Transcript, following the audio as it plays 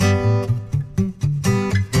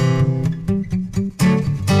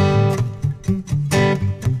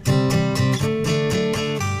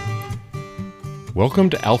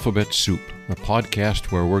Welcome to Alphabet Soup, a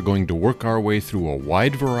podcast where we're going to work our way through a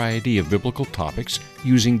wide variety of biblical topics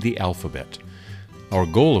using the alphabet. Our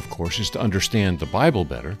goal, of course, is to understand the Bible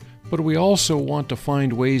better, but we also want to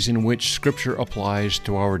find ways in which Scripture applies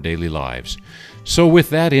to our daily lives. So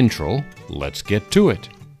with that intro, let's get to it.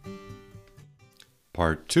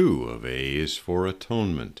 Part 2 of A is for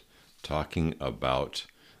Atonement, talking about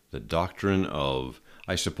the doctrine of,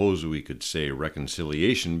 I suppose we could say,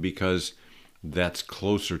 reconciliation, because that's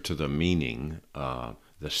closer to the meaning,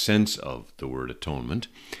 the sense of the word atonement.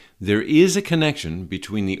 There is a connection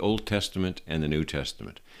between the Old Testament and the New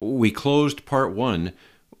Testament. We closed part 1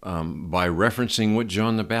 by referencing what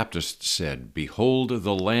John the Baptist said, "Behold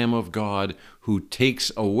the Lamb of God who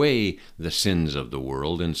takes away the sins of the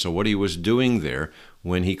world." And so what he was doing there,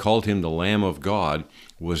 when he called him the Lamb of God,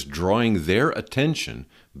 was drawing their attention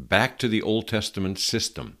back to the Old Testament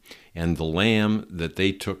system and the lamb that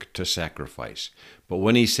they took to sacrifice. But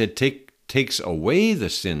when he said takes away the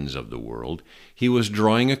sins of the world, he was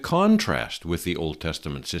drawing a contrast with the Old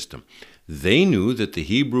Testament system. They knew that the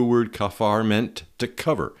Hebrew word kafar meant to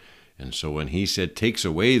cover. And so when he said takes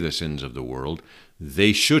away the sins of the world,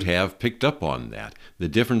 they should have picked up on that, the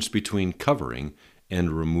difference between covering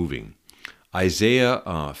and removing.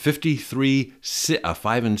 Isaiah 53,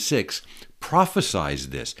 5 and 6 prophesies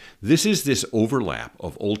this. This is this overlap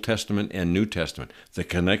of Old Testament and New Testament, the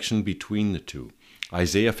connection between the two.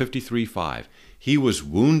 Isaiah 53, 5. He was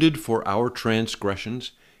wounded for our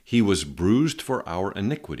transgressions. He was bruised for our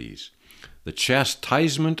iniquities. The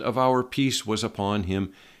chastisement of our peace was upon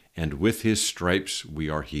him, and with his stripes we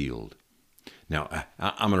are healed. Now,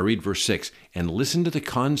 I'm going to read verse 6, and listen to the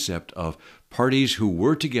concept of parties who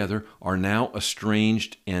were together are now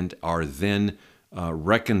estranged and are then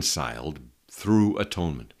reconciled through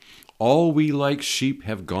atonement. All we like sheep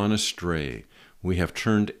have gone astray. We have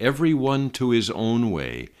turned every one to his own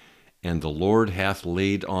way, and the Lord hath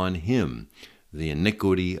laid on him the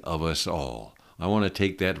iniquity of us all. I want to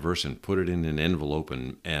take that verse and put it in an envelope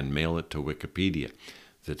and mail it to Wikipedia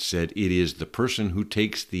that said it is the person who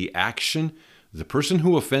takes the action, the person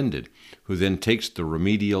who offended, who then takes the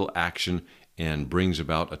remedial action and brings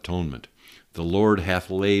about atonement. The Lord hath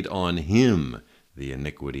laid on him the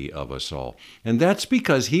iniquity of us all. And that's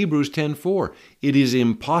because Hebrews 10:4, it is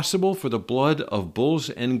impossible for the blood of bulls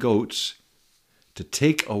and goats to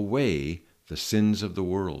take away the sins of the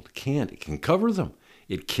world. It can cover them.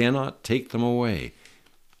 It cannot take them away.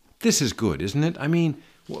 This is good, isn't it? I mean,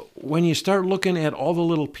 when you start looking at all the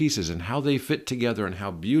little pieces and how they fit together and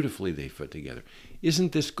how beautifully they fit together,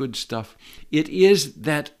 isn't this good stuff? It is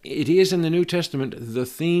in the New Testament the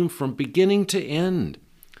theme from beginning to end,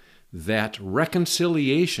 that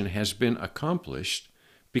reconciliation has been accomplished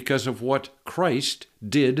because of what Christ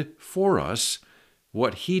did for us,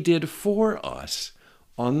 what he did for us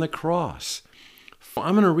on the cross.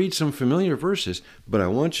 I'm going to read some familiar verses, but I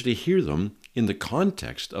want you to hear them in the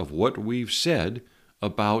context of what we've said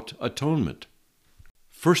about atonement.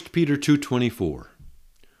 1 Peter 2:24,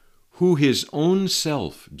 who his own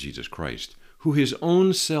self, Jesus Christ, who his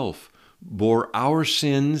own self bore our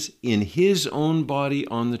sins in his own body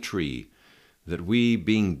on the tree, that we,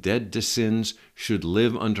 being dead to sins, should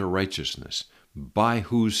live unto righteousness, by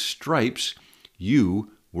whose stripes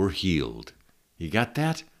you were healed. You got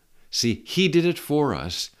that? See, he did it for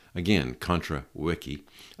us. Again, contra wiki.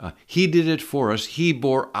 He did it for us. He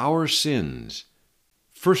bore our sins.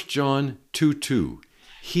 1 John 2:2.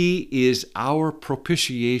 He is our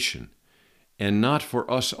propitiation, and not for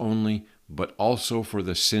us only, but also for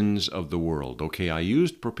the sins of the world. Okay, I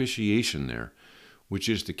used propitiation there, which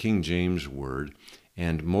is the King James word,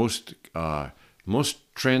 and most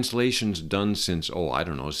translations done since,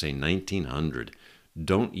 say 1900,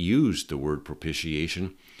 don't use the word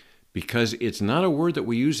propitiation because it's not a word that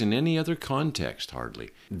we use in any other context,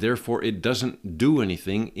 hardly. Therefore, it doesn't do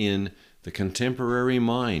anything in the contemporary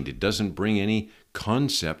mind. It doesn't bring any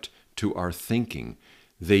concept to our thinking.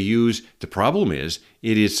 The problem is,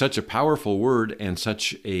 it is such a powerful word and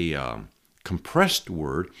such a compressed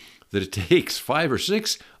word that it takes 5 or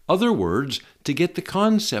 6 other words to get the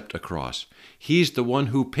concept across. He's the one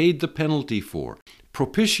who paid the penalty for.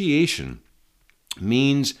 Propitiation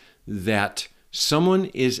means that someone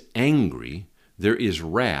is angry, there is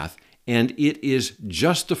wrath, and it is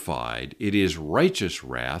justified, it is righteous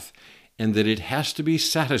wrath, and that it has to be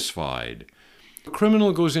satisfied. A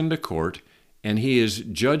criminal goes into court, and he is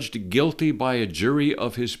judged guilty by a jury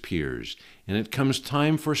of his peers, and it comes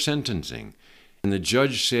time for sentencing. And the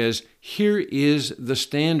judge says, here is the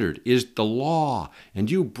standard, is the law,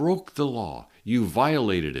 and you broke the law. You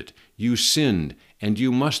violated it. You sinned, and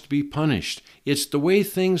you must be punished. It's the way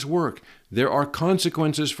things work. There are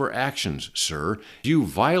consequences for actions, sir. You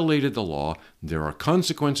violated the law. There are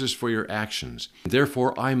consequences for your actions.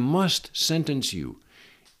 Therefore, I must sentence you.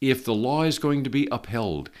 If the law is going to be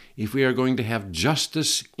upheld, if we are going to have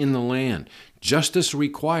justice in the land, justice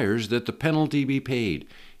requires that the penalty be paid.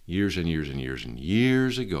 Years and years and years and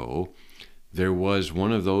years ago, there was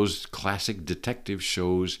one of those classic detective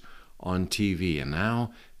shows on TV. And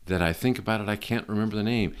now that I think about it, I can't remember the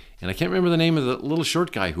name. And I can't remember the name of the little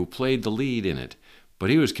short guy who played the lead in it. But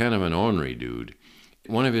he was kind of an ornery dude.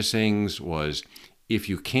 One of his sayings was, if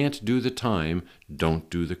you can't do the time, don't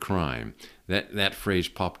do the crime. That phrase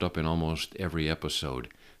popped up in almost every episode.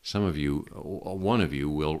 Some of you, one of you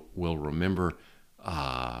will remember, it's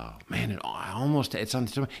on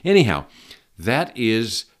the anyhow, that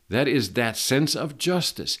is that sense of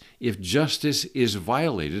justice. If justice is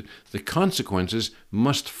violated, the consequences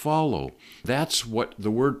must follow. That's what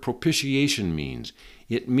the word propitiation means.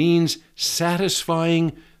 It means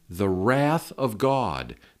satisfying the wrath of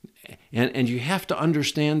God. And you have to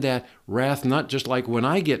understand that wrath, not just like when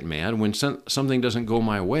I get mad, when something doesn't go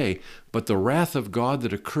my way, but the wrath of God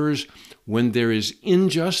that occurs when there is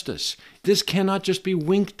injustice. This cannot just be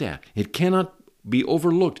winked at. It cannot be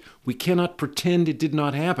overlooked. We cannot pretend it did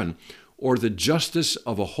not happen, or the justice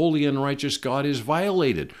of a holy and righteous God is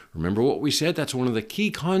violated. Remember what we said? That's one of the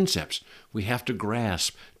key concepts we have to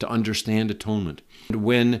grasp to understand atonement. And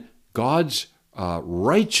when God's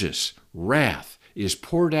righteous wrath is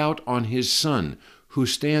poured out on his Son, who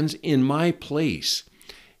stands in my place,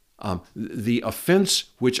 the offense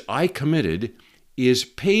which I committed is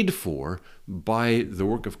paid for by the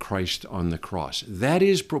work of Christ on the cross. That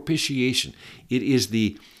is propitiation. It is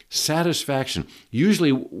the satisfaction.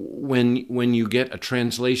 Usually when you get a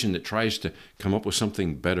translation that tries to come up with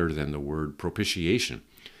something better than the word propitiation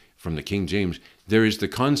from the King James, there is the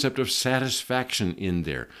concept of satisfaction in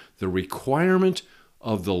there. The requirement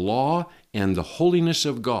of the law and the holiness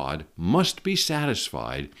of God must be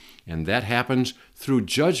satisfied, and that happens through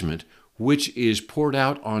judgment, which is poured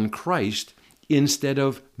out on Christ instead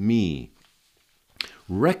of me.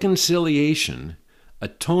 Reconciliation,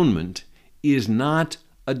 atonement, is not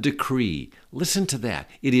a decree. Listen to that.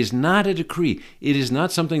 It is not a decree. It is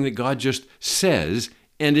not something that God just says,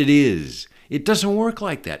 and it is. It doesn't work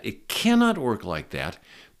like that. It cannot work like that,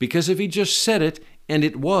 because if he just said it and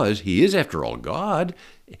it was, he is, after all, God.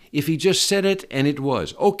 If he just said it and it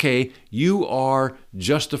was, okay, you are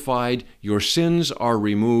justified, your sins are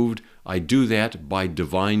removed, I do that by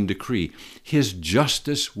divine decree. His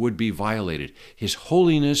justice would be violated. His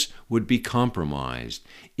holiness would be compromised.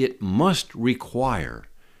 It must require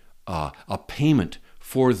a payment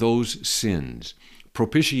for those sins.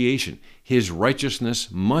 Propitiation, his righteousness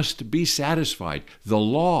must be satisfied. The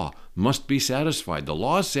law must be satisfied. The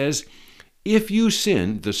law says, if you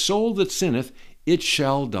sin, the soul that sinneth, it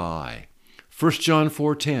shall die. 1 John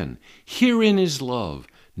 4:10, herein is love,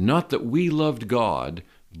 not that we loved God,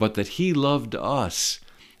 but that he loved us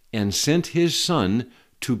and sent his Son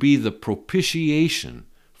to be the propitiation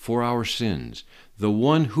for our sins, the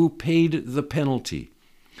one who paid the penalty.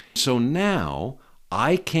 So now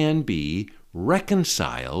I can be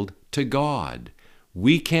reconciled to God.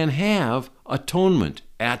 We can have atonement,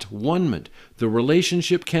 at-one-ment. The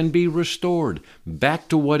relationship can be restored back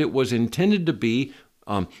to what it was intended to be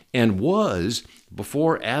and was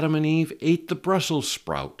before Adam and Eve ate the Brussels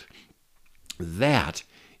sprout. That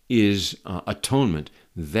is atonement.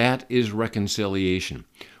 That is reconciliation.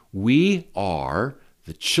 We are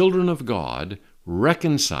the children of God,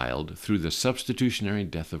 reconciled through the substitutionary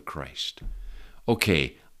death of Christ.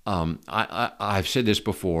 Okay, I've said this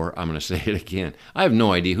before. I'm going to say it again. I have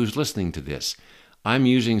no idea who's listening to this. I'm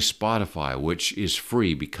using Spotify, which is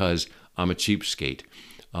free because I'm a cheapskate.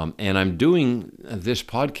 And I'm doing this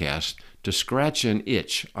podcast to scratch an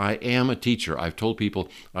itch. I am a teacher. I've told people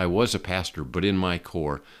I was a pastor, but in my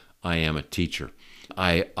core, I am a teacher.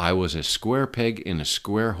 I was a square peg in a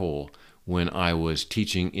square hole when I was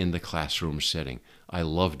teaching in the classroom setting. I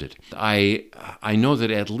loved it. I know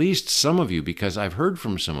that at least some of you, because I've heard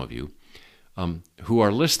from some of you who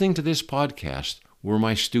are listening to this podcast, were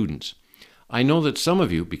my students. I know that some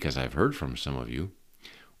of you, because I've heard from some of you,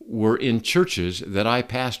 were in churches that I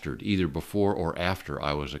pastored, either before or after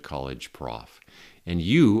I was a college prof. And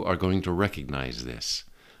you are going to recognize this.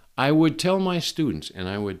 I would tell my students, and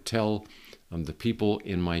I would tell the people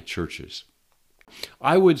in my churches,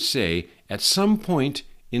 I would say at some point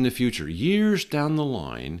in the future, years down the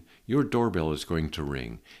line, your doorbell is going to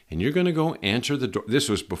ring, and you're going to go answer the door. This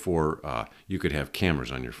was before you could have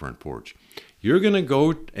cameras on your front porch. You're going to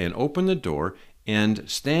go and open the door, and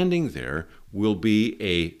standing there will be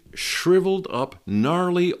a shriveled up,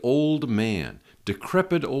 gnarly old man,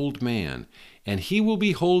 decrepit old man, and he will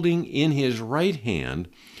be holding in his right hand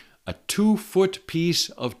a 2-foot piece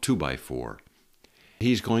of 2x4.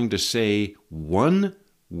 He's going to say one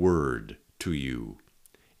word to you,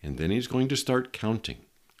 and then he's going to start counting.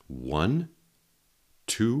 1,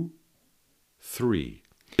 2, 3.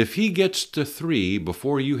 If he gets to 3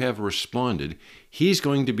 before you have responded, he's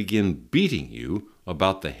going to begin beating you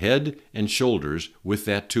about the head and shoulders with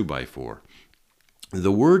that 2x4.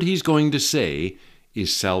 The word he's going to say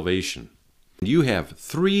is salvation. You have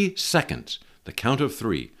 3 seconds, the count of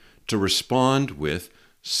 3, to respond with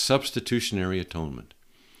substitutionary atonement.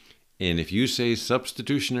 And if you say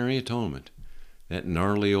substitutionary atonement, that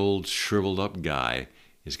gnarly old shriveled up guy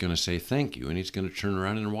is going to say thank you, and he's going to turn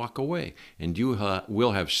around and walk away. And you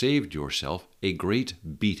will have saved yourself a great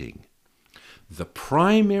beating. The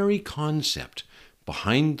primary concept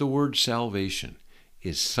behind the word salvation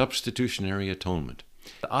is substitutionary atonement.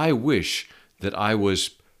 I wish that I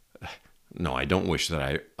was, no, I don't wish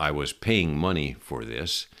that I was paying money for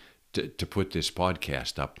this, to put this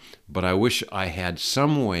podcast up, but I wish I had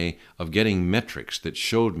some way of getting metrics that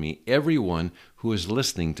showed me everyone who is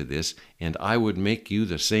listening to this, and I would make you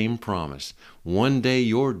the same promise. One day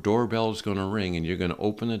your doorbell is going to ring, and you're going to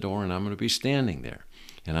open the door, and I'm going to be standing there,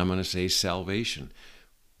 and I'm going to say salvation.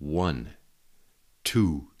 1,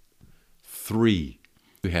 2, 3.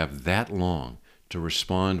 You have that long to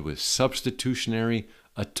respond with substitutionary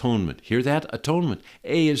atonement. Hear that? Atonement.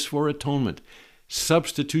 A is for atonement.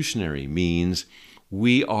 Substitutionary means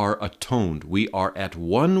we are atoned. We are at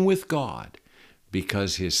one with God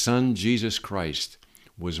because his Son, Jesus Christ,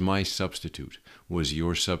 was my substitute, was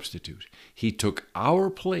your substitute. He took our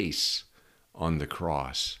place on the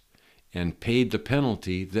cross and paid the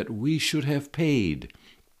penalty that we should have paid.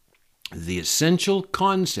 The essential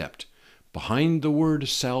concept behind the word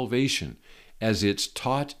salvation, as it's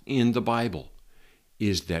taught in the Bible,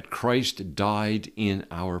 is that Christ died in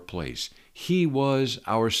our place. He was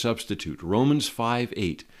our substitute. Romans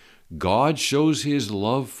 5:8. God shows his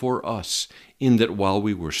love for us in that while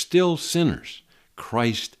we were still sinners,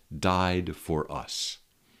 Christ died for us.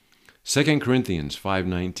 2 Corinthians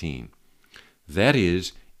 5:19. That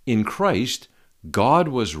is, in Christ, God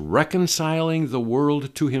was reconciling the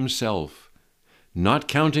world to himself, not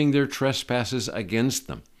counting their trespasses against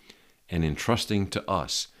them, and entrusting to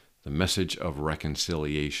us the message of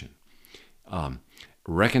reconciliation.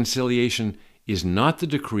 Reconciliation is not the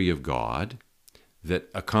decree of God that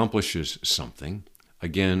accomplishes something.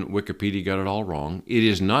 Again, Wikipedia got it all wrong. It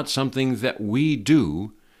is not something that we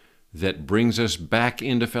do that brings us back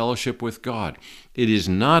into fellowship with God. It is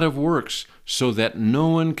not of works, so that no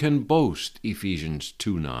one can boast, Ephesians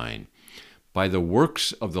 2:9. By the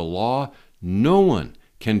works of the law, no one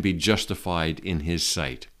can be justified in his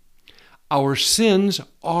sight. Our sins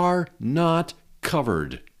are not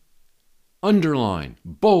covered. Underline,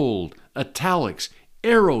 bold, italics,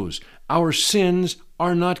 arrows. Our sins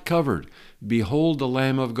are not covered. Behold the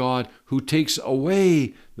Lamb of God who takes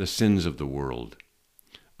away the sins of the world.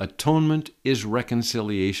 Atonement is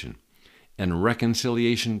reconciliation, and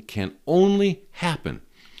reconciliation can only happen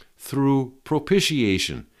through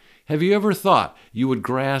propitiation. Have you ever thought you would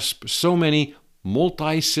grasp so many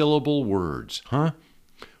multi-syllable words, huh?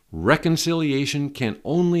 Reconciliation can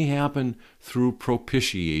only happen through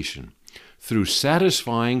propitiation, through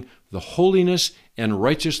satisfying the holiness and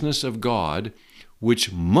righteousness of God,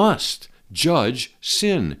 which must judge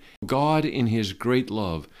sin. God, in his great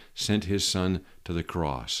love, sent his Son to the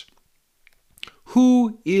cross.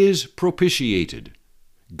 Who is propitiated?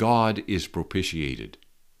 God is propitiated.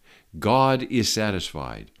 God is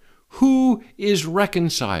satisfied. Who is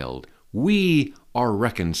reconciled? We are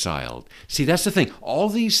reconciled. See, that's the thing. All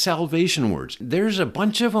these salvation words, there's a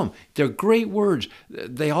bunch of them. They're great words.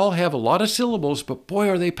 They all have a lot of syllables, but boy,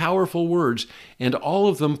 are they powerful words. And all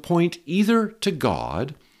of them point either to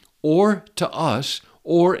God or to us,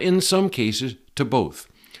 or in some cases, to both.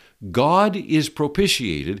 God is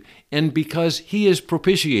propitiated, and because he is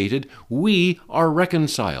propitiated, we are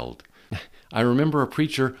reconciled. I remember a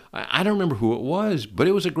preacher, I don't remember who it was, but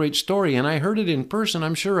it was a great story, and I heard it in person.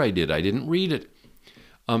 I'm sure I did. I didn't read it.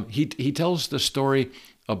 He tells the story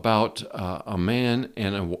about a man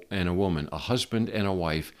and a woman, a husband and a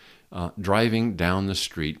wife, driving down the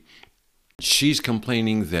street. she's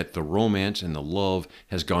complaining that the romance and the love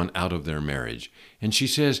has gone out of their marriage. And she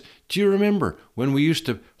says, do you remember when we used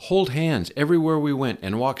to hold hands everywhere we went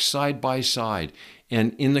and walk side by side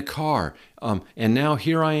and in the car? And now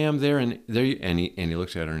here I am there, and he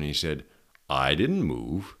looks at her and he said, I didn't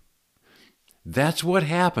move. That's what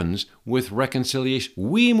happens with reconciliation.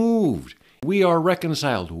 We moved. We are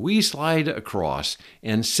reconciled. We slide across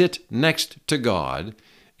and sit next to God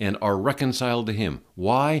and are reconciled to Him.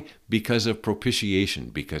 Why? Because of propitiation,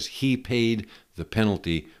 because He paid the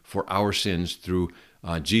penalty for our sins through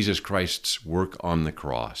Jesus Christ's work on the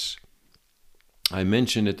cross. I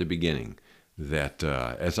mentioned at the beginning that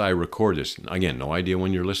as I record this, again, no idea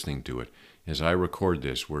when you're listening to it, as I record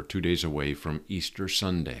this, we're 2 days away from Easter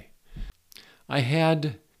Sunday. I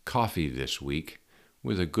had coffee this week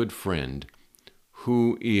with a good friend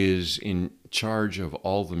who is in charge of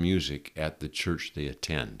all the music at the church they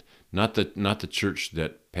attend. Not the church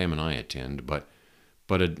that Pam and I attend, but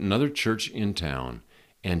another church in town,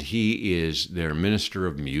 and he is their minister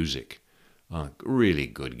of music. Really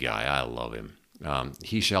good guy. I love him.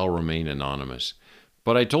 He shall remain anonymous.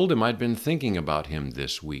 But I told him I'd been thinking about him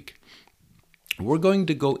this week. We're going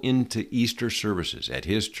to go into Easter services at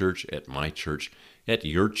his church, at my church, at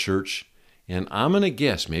your church, and I'm going to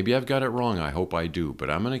guess, maybe I've got it wrong, I hope I do, but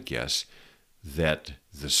I'm going to guess that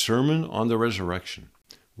the Sermon on the Resurrection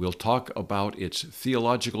will talk about its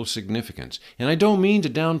theological significance. And I don't mean to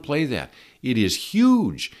downplay that. It is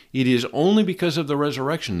huge. It is only because of the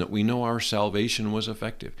resurrection that we know our salvation was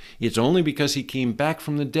effective. It's only because He came back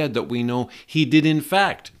from the dead that we know He did in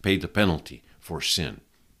fact pay the penalty for sin.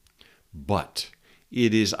 But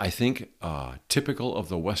it is, I think, typical of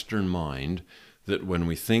the Western mind that when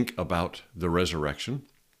we think about the resurrection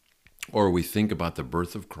or we think about the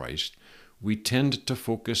birth of Christ, we tend to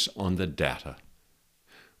focus on the data.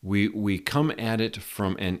 We come at it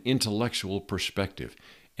from an intellectual perspective.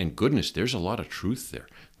 And goodness, there's a lot of truth there.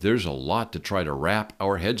 There's a lot to try to wrap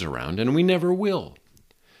our heads around, and we never will.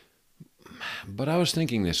 But I was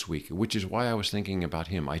thinking this week, which is why I was thinking about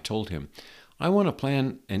him. I told him, I want to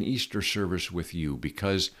plan an Easter service with you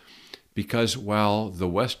because while the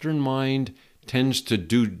Western mind tends to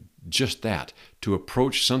do just that, to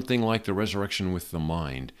approach something like the resurrection with the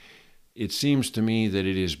mind, it seems to me that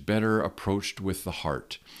it is better approached with the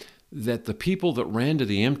heart. That the people that ran to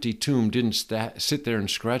the empty tomb didn't sit there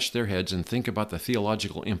and scratch their heads and think about the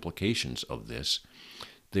theological implications of this.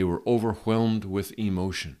 They were overwhelmed with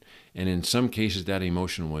emotion. And in some cases that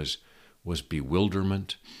emotion was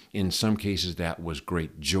bewilderment. In some cases that was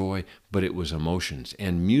great joy, but it was emotions.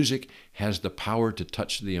 And music has the power to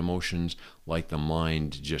touch the emotions like the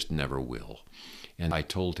mind just never will. And I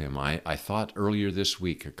told him, I thought earlier this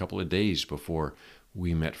week, a couple of days before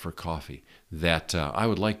we met for coffee, that I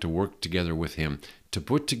would like to work together with him to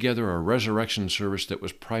put together a resurrection service that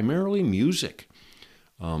was primarily music.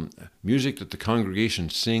 Music that the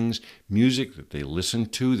congregation sings, music that they listen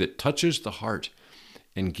to, that touches the heart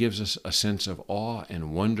and gives us a sense of awe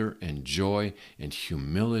and wonder and joy and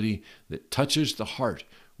humility that touches the heart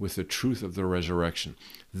with the truth of the resurrection.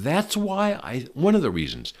 That's why one of the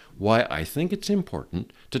reasons why I think it's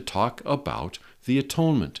important to talk about the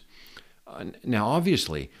atonement. Now,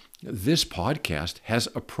 obviously, this podcast has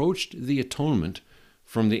approached the atonement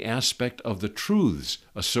from the aspect of the truths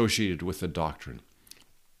associated with the doctrine.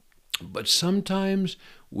 But sometimes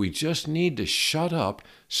we just need to shut up,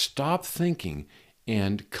 stop thinking,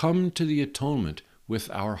 and come to the atonement with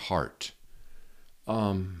our heart.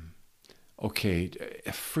 Okay,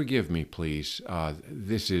 forgive me, please.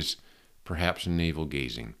 This is perhaps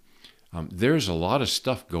navel-gazing. There's a lot of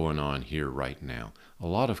stuff going on here right now, a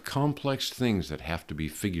lot of complex things that have to be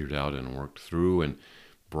figured out and worked through and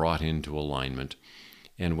brought into alignment.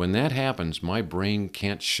 And when that happens, my brain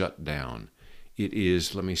can't shut down. It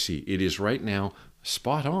is, it is right now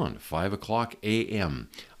spot on, 5 o'clock a.m.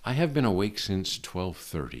 I have been awake since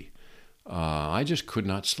 12:30. I just could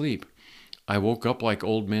not sleep. I woke up like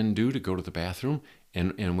old men do to go to the bathroom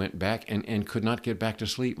and went back and could not get back to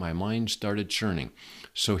sleep. My mind started churning.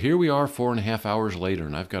 So here we are 4.5 hours later,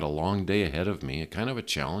 and I've got a long day ahead of me, kind of a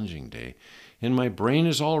challenging day. And my brain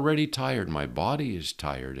is already tired. My body is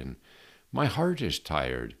tired, and my heart is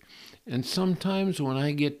tired. And sometimes when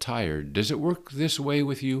I get tired, does it work this way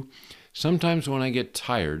with you? Sometimes when I get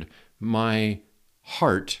tired, my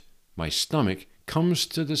heart, my stomach, comes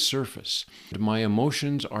to the surface. My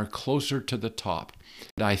emotions are closer to the top.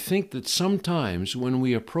 And I think that sometimes when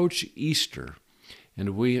we approach Easter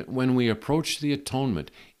and when we approach the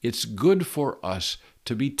atonement, it's good for us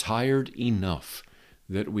to be tired enough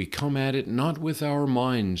that we come at it not with our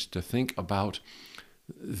minds to think about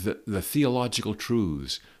the theological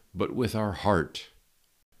truths, but with our heart,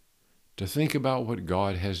 to think about what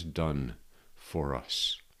God has done for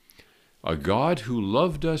us. A God who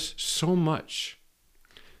loved us so much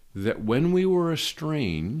that when we were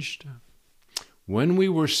estranged, when we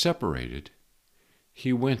were separated,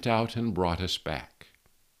 He went out and brought us back.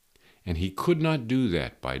 And He could not do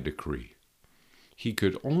that by decree. He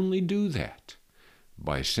could only do that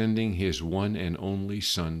by sending His one and only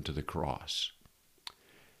Son to the cross.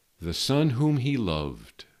 The Son whom He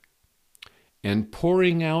loved, and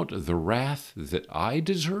pouring out the wrath that I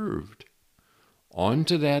deserved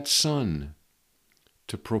onto that Son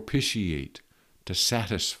to propitiate, to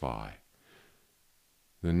satisfy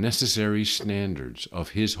the necessary standards of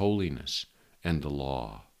His holiness and the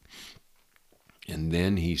law. And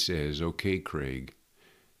then He says, okay, Craig,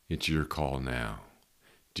 it's your call now.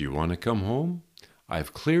 Do you want to come home?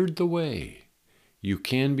 I've cleared the way. You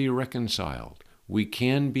can be reconciled. We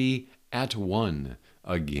can be at one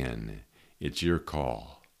again. It's your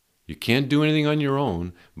call. You can't do anything on your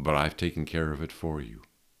own, but I've taken care of it for you.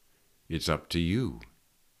 It's up to you.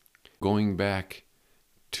 Going back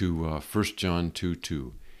to 1 John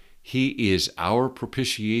 2:2, He is our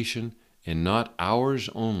propitiation, and not ours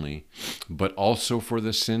only, but also for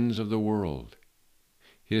the sins of the world.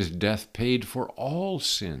 His death paid for all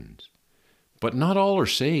sins. But not all are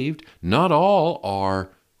saved. Not all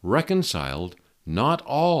are reconciled. Not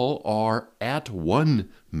all are at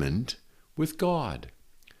one-ment with God,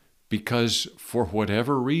 because for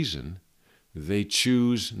whatever reason, they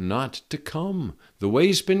choose not to come. The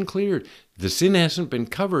way's been cleared. The sin hasn't been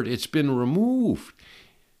covered. It's been removed.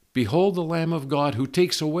 Behold the Lamb of God who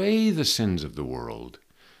takes away the sins of the world.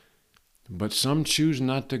 But some choose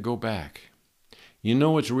not to go back. You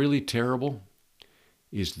know what's really terrible?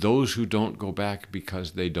 Is those who don't go back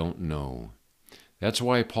because they don't know. That's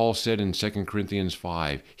why Paul said in 2 Corinthians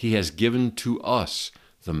 5, He has given to us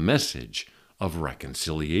the message of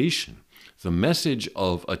reconciliation, the message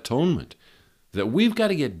of atonement, that we've got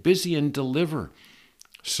to get busy and deliver,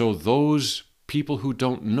 so those people who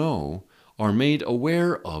don't know are made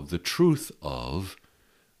aware of the truth of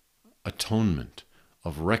atonement,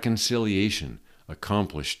 of reconciliation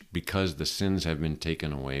accomplished because the sins have been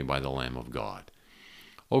taken away by the Lamb of God.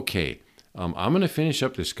 Okay, I'm going to finish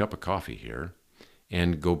up this cup of coffee here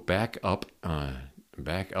and go back up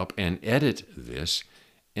and edit this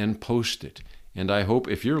and post it. And I hope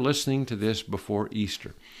if you're listening to this before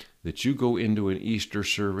Easter, that you go into an Easter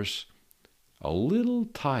service a little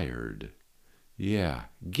tired. Yeah,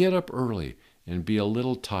 get up early and be a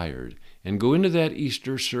little tired, and go into that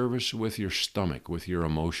Easter service with your stomach, with your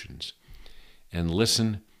emotions, and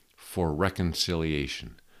listen for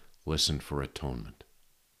reconciliation. Listen for atonement.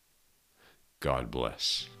 God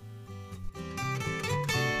bless.